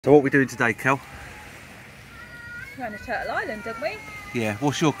So what are we doing today, Kel? We're going to Turtle Island, aren't we? Yeah,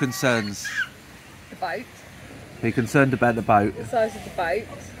 what's your concerns? The boat. Are you concerned about the boat? The size of the boat,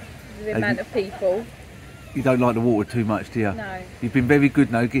 the amount of people. You don't like the water too much, do you? No. You've been very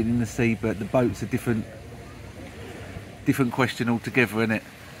good now getting in the sea, but the boat's a different question altogether, isn't it?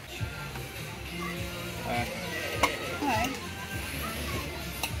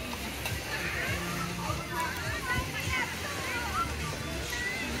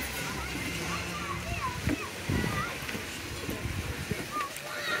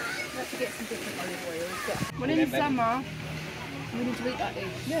 Get some different olive oils. Well, in summer, we need to eat like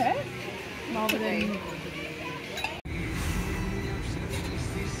this. Yeah. Rather than...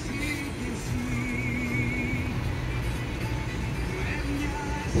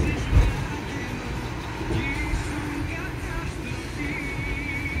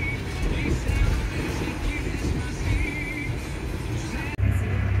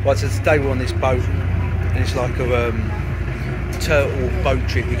 Right, so today we're on this boat, and it's like a turtle boat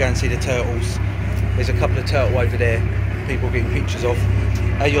trip. We go and see the turtles. There's a couple of turtle over there, people getting pictures of.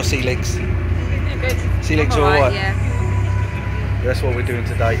 How are your sea legs? Good. Sea legs are alright? Yeah. That's what we're doing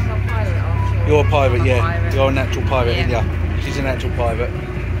today. I'm a pirate, aren't you? You're a pirate, I'm a yeah. pirate. You're a natural pirate, Yeah. aren't you? She's a natural pirate.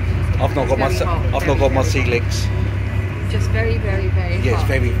 I've not got my very hot, I've not got my sea very legs. Just very, very, very Yeah, it's hot.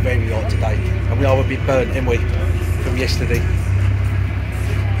 very, very hot today, and we are a bit burnt, aren't we, from yesterday.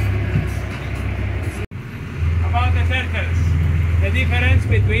 About the turtles, the difference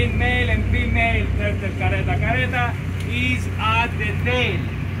between male and female turtle careta is at the tail.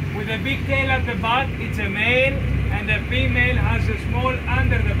 With a big tail at the back, it's a male, and the female has a small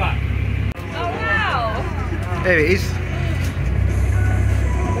under the back. Oh wow! There it is.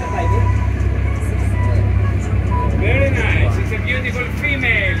 Very nice. It's a beautiful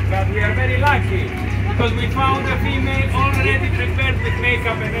female, but we are very lucky because we found a female already prepared with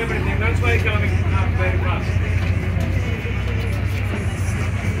makeup and everything. That's why it's coming up very fast.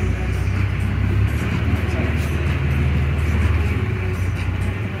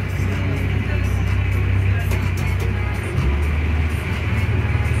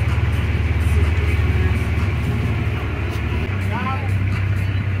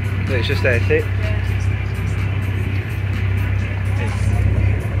 It's just there, see it?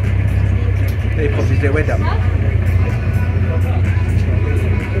 There he pops his little head up.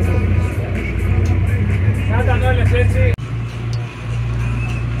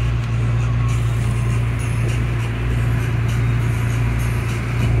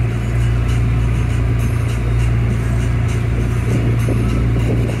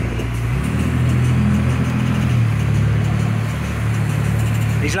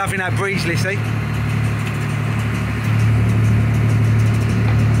 He's loving that breeze, Lissy.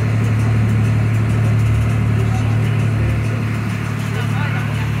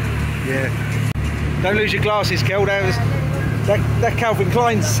 Yeah. Don't lose your glasses, Kel. That Calvin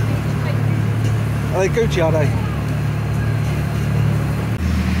Klein's. Are they Gucci, are they?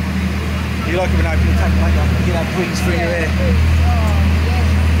 You like them when I open the tank, mate, you get that breeze through your hair.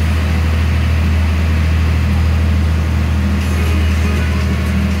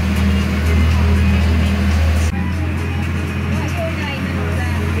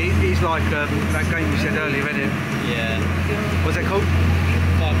 Like that game you said earlier, isn't it? Yeah. What's it called?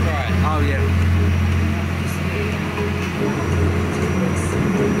 Far Cry. Oh yeah.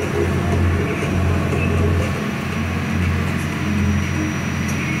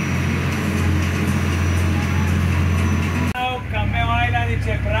 Now, Cameo Island, it's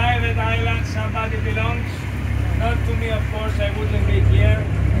a private island, somebody belongs. Not to me, of course, I wouldn't be here.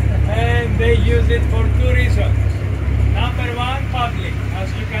 And they use it for two reasons. Number one, public. As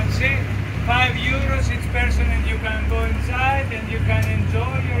you can see, €5 each person, and you can go inside and you can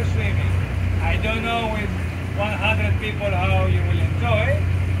enjoy your swimming. I don't know with 100 people how you will enjoy,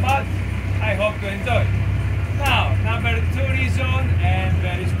 but I hope to enjoy. Now, number two reason, and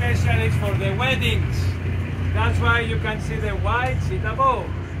very special, is for the weddings. That's why you can see the white seat above.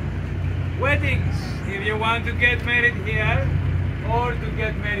 Weddings. If you want to get married here or to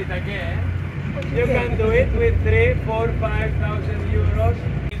get married again, you can do it with 3,000, 4,000, 5,000 euros.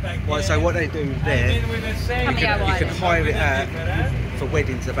 Right, so what they do there, you can hire it out for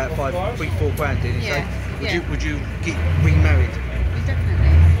weddings about 3-4 grand, didn't you say? Yeah. Would you get remarried?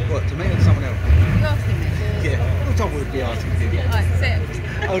 Definitely. What, to me or someone else? You asking me? Yeah, I thought we'd be asking you. I accept.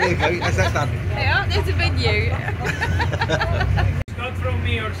 Oh, there you go, that's done. Yeah, there's a venue. It's not from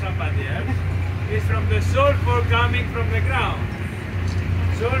me or somebody else. It's from the sulfur coming from the ground.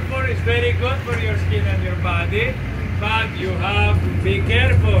 Sulfur is very good for your skin and your body, but you have to be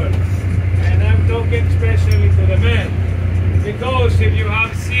careful. And I'm talking especially to the men. Because if you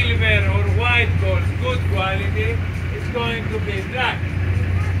have silver or white gold, good quality, it's going to be black.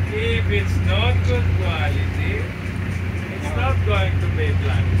 If it's not good quality, it's not going to be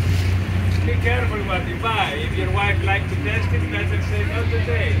black. Be careful what you buy. If your wife likes to test it, better say not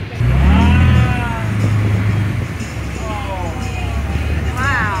today.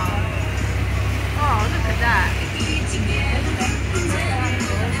 Wow. Oh, look at that.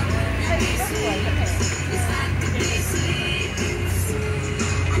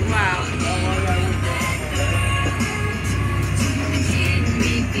 Wow.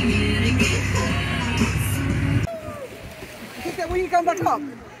 Will you come back up?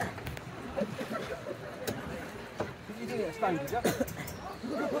 You did it a stone, did you?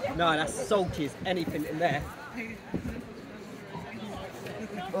 No, that's salty as anything in there.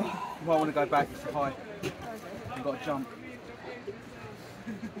 Oh, well, I want to go back. It's high. You've got to jump.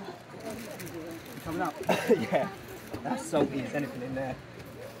 You coming up? Yeah, that's salty as anything in there.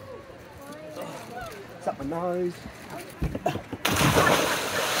 It's up my nose.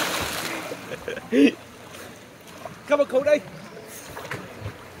 Come on, Courtney.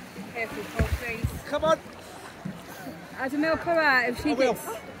 Careful, Paul, please. Come on. Adam Val Project, if she I will. gets...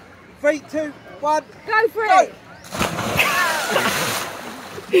 3, 2, 1. Go for it!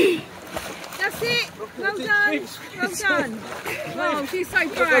 That's it! Well done! Well done! Oh, she's so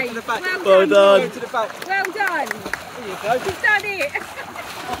brave! Well done! To the back. Well done! There you go. She's done it!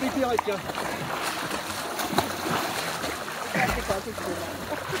 I'll be behind you.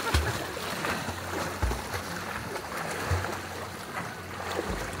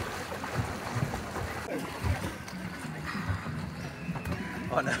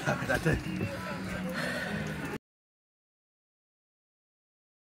 I know, I do.